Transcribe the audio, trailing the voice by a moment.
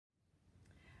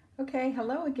Okay,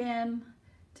 hello again.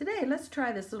 Today, let's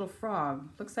try this little frog.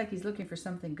 Looks like he's looking for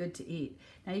something good to eat.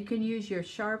 Now you can use your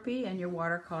Sharpie and your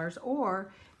watercolors,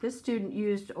 or this student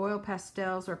used oil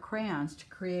pastels or crayons to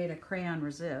create a crayon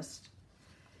resist.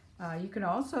 You can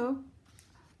also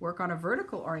work on a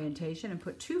vertical orientation and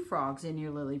put two frogs in your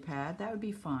lily pad. That would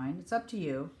be fine. It's up to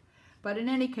you. But in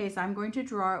any case, I'm going to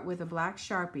draw it with a black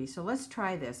Sharpie. So let's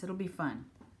try this. It'll be fun.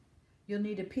 You'll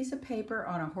need a piece of paper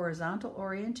on a horizontal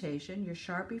orientation, your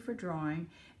Sharpie for drawing,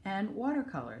 and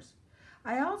watercolors.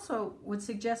 I also would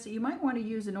suggest that you might want to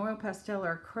use an oil pastel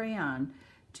or a crayon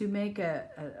to make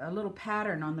a little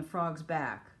pattern on the frog's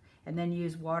back, and then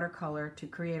use watercolor to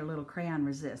create a little crayon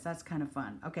resist. That's kind of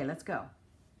fun. Okay, let's go.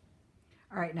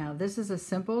 All right, now this is a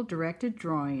simple directed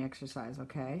drawing exercise,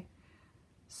 okay?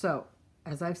 So,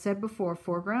 as I've said before,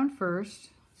 foreground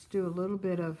first. Let's do a little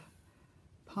bit of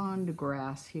pond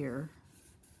grass here.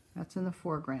 That's in the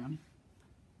foreground.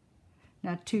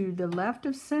 Now to the left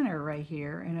of center right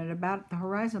here, and at about the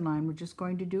horizon line, we're just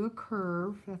going to do a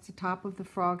curve. That's the top of the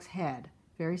frog's head.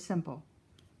 Very simple.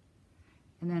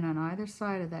 And then on either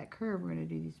side of that curve, we're going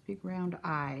to do these big round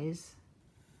eyes.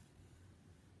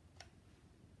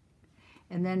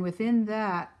 And then within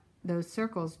that, those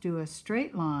circles, do a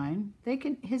straight line.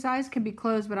 His eyes can be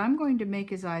closed, but I'm going to make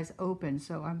his eyes open.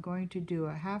 So I'm going to do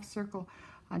a half circle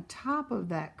on top of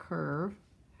that curve,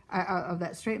 of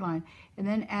that straight line, and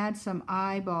then add some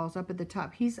eyeballs up at the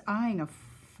top. He's eyeing a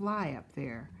fly up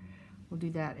there. We'll do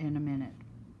that in a minute.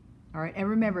 All right, and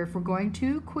remember, if we're going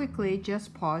too quickly,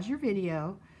 just pause your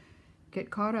video, get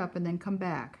caught up, and then come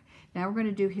back. Now we're going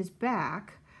to do his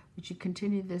back, which you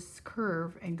continue this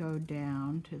curve and go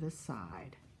down to the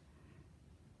side.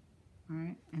 All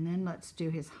right, and then let's do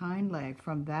his hind leg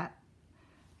from that.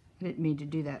 I didn't mean to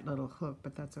do that little hook,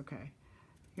 but that's okay.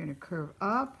 You're going to curve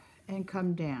up and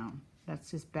come down.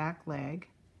 That's his back leg.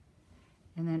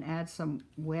 And then add some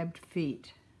webbed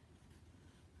feet.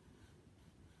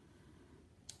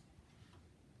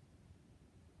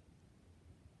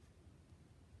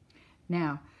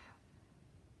 Now,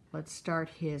 let's start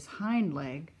his hind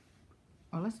leg.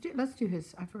 Oh, let's do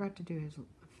his, I forgot to do his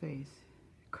face.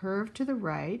 Curve to the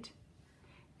right,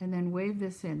 and then wave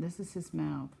this in. This is his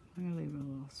mouth. I'm going to leave a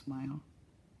little smile.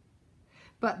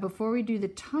 But before we do the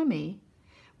tummy,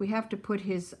 we have to put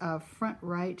his front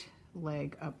right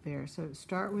leg up there. So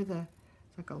start with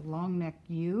it's like a long neck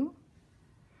U,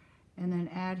 and then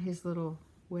add his little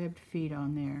webbed feet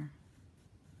on there.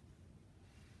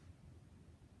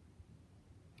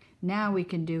 Now we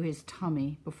can do his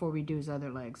tummy before we do his other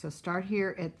leg. So start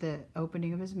here at the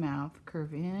opening of his mouth,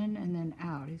 curve in and then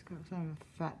out. He's got kind of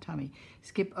a fat tummy.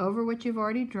 Skip over what you've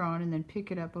already drawn and then pick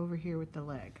it up over here with the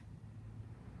leg.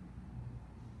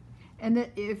 And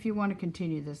if you want to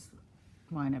continue this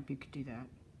lineup, you could do that.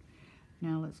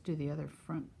 Now let's do the other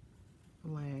front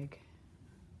leg.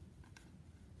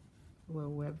 A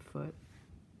little web foot.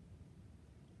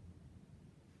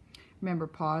 Remember,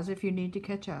 pause if you need to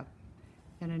catch up.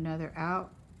 And another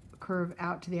curve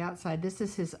out to the outside. This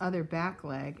is his other back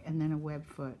leg, and then a web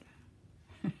foot.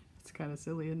 It's kind of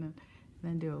silly, isn't it? And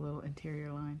then do a little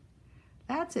interior line.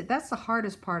 That's it. That's the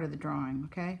hardest part of the drawing,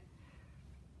 okay?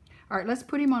 All right, let's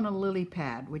put him on a lily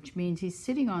pad, which means he's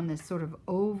sitting on this sort of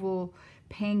oval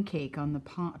pancake on the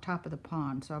top of the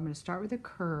pond. So I'm going to start with a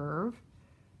curve,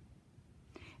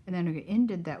 and then I'm going to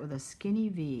indent that with a skinny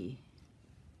V.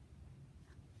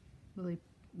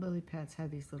 Lily pads have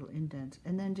these little indents,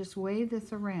 and then just wave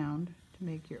this around to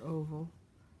make your oval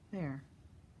there.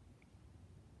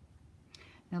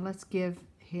 Now let's give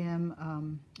him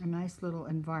a nice little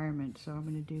environment. So I'm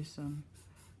going to do some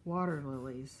water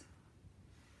lilies.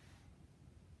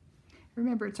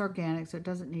 Remember, it's organic, so it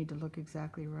doesn't need to look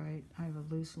exactly right. I have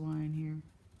a loose line here.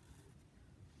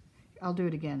 I'll do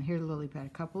it again. Here's the lily pad. A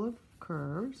couple of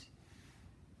curves,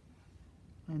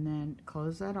 and then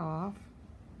close that off,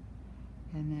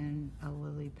 and then a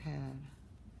lily pad.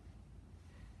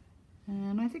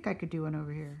 And I think I could do one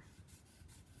over here.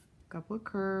 A couple of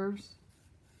curves,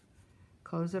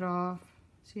 close it off.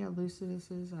 See how loose this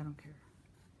is? I don't care.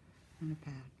 And a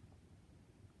pad.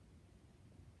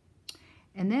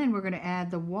 And then we're going to add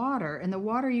the water. And the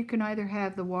water, you can either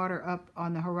have the water up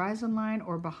on the horizon line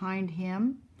or behind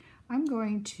him. I'm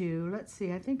going to, let's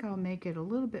see, I think I'll make it a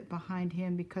little bit behind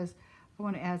him because I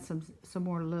want to add some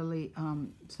more lily,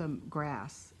 some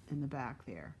grass in the back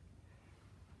there.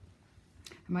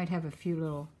 I might have a few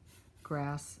little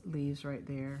grass leaves right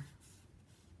there.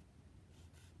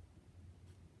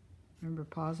 Remember,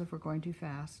 pause if we're going too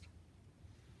fast.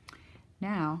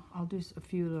 Now, I'll do a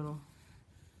few little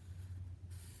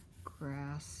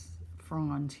grass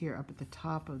fronds here up at the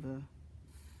top of the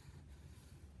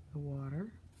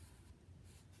water.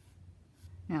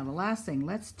 Now the last thing,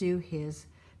 let's do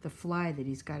the fly that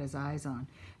he's got his eyes on.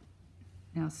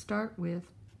 Now start with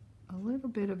a little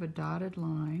bit of a dotted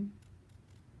line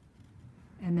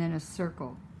and then a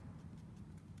circle.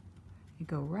 You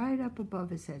go right up above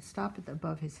his head, stop it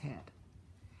above his head.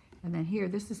 And then here,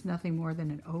 this is nothing more than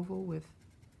an oval with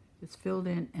it's filled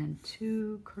in and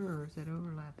two curves that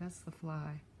overlap. That's the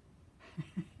fly.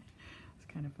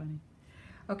 It's kind of funny.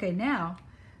 Okay, now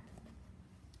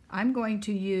I'm going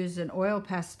to use an oil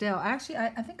pastel. Actually,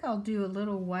 I think I'll do a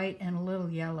little white and a little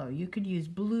yellow. You could use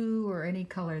blue or any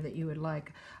color that you would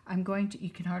like. I'm going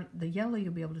to, the yellow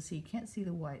you'll be able to see. You can't see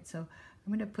the white. So I'm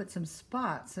going to put some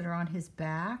spots that are on his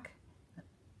back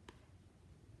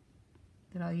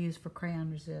that I'll use for crayon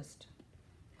resist.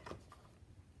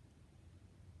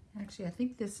 Actually, I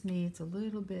think this needs a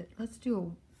little bit,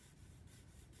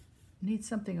 needs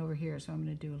something over here, so I'm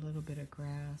going to do a little bit of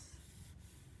grass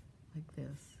like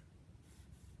this.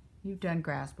 You've done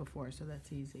grass before, so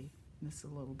that's easy. This is a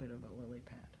little bit of a lily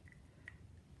pad.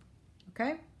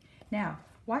 Okay? Now,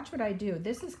 watch what I do.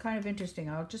 This is kind of interesting.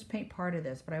 I'll just paint part of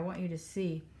this, but I want you to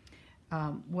see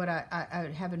what I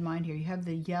have in mind here. You have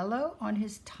the yellow on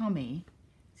his tummy.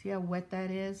 See how wet that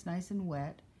is? Nice and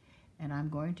wet. And I'm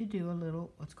going to do a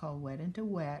little, what's called wet into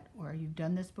wet, where you've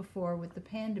done this before with the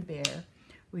panda bear,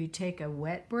 where you take a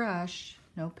wet brush,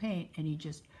 no paint, and you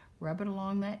just rub it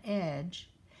along that edge.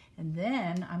 And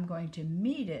then I'm going to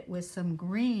meet it with some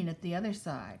green at the other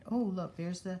side. Oh, look,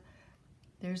 there's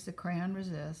the crayon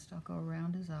resist. I'll go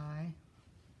around his eye.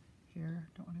 Here,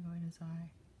 don't want to go in his eye.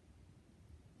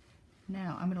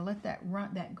 Now, I'm going to let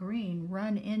that green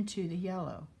run into the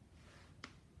yellow.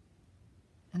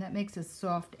 And that makes a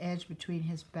soft edge between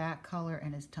his back color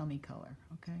and his tummy color,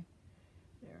 okay?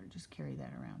 There, just carry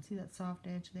that around. See that soft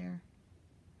edge there?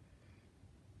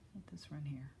 Let this run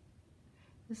here.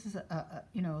 This is a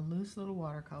loose little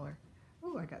watercolor.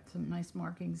 Oh, I got some nice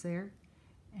markings there.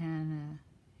 And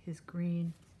his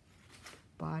green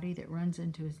body that runs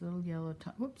into his little yellow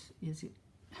his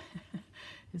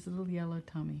little yellow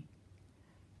tummy.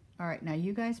 All right, now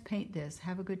you guys paint this.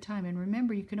 Have a good time. And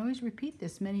remember, you can always repeat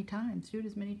this many times. Do it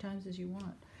as many times as you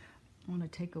want. I want to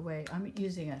take away, I'm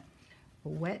using a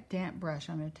wet, damp brush.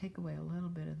 I'm going to take away a little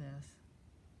bit of this.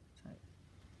 So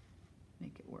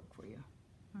make it work for you.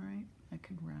 All right, I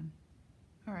can run.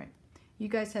 All right, you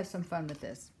guys have some fun with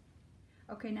this.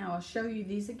 Okay, now I'll show you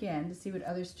these again to see what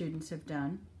other students have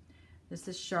done. This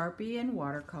is Sharpie and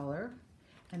watercolor.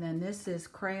 And then this is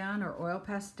crayon or oil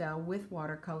pastel with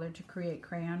watercolor to create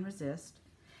crayon resist.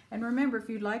 And remember, if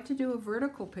you'd like to do a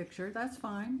vertical picture, that's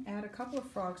fine. Add a couple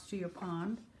of frogs to your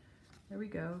pond. There we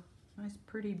go. Nice,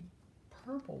 pretty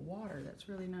purple water. That's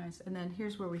really nice. And then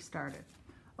here's where we started.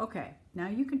 Okay, now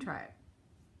you can try it.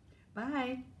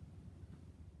 Bye.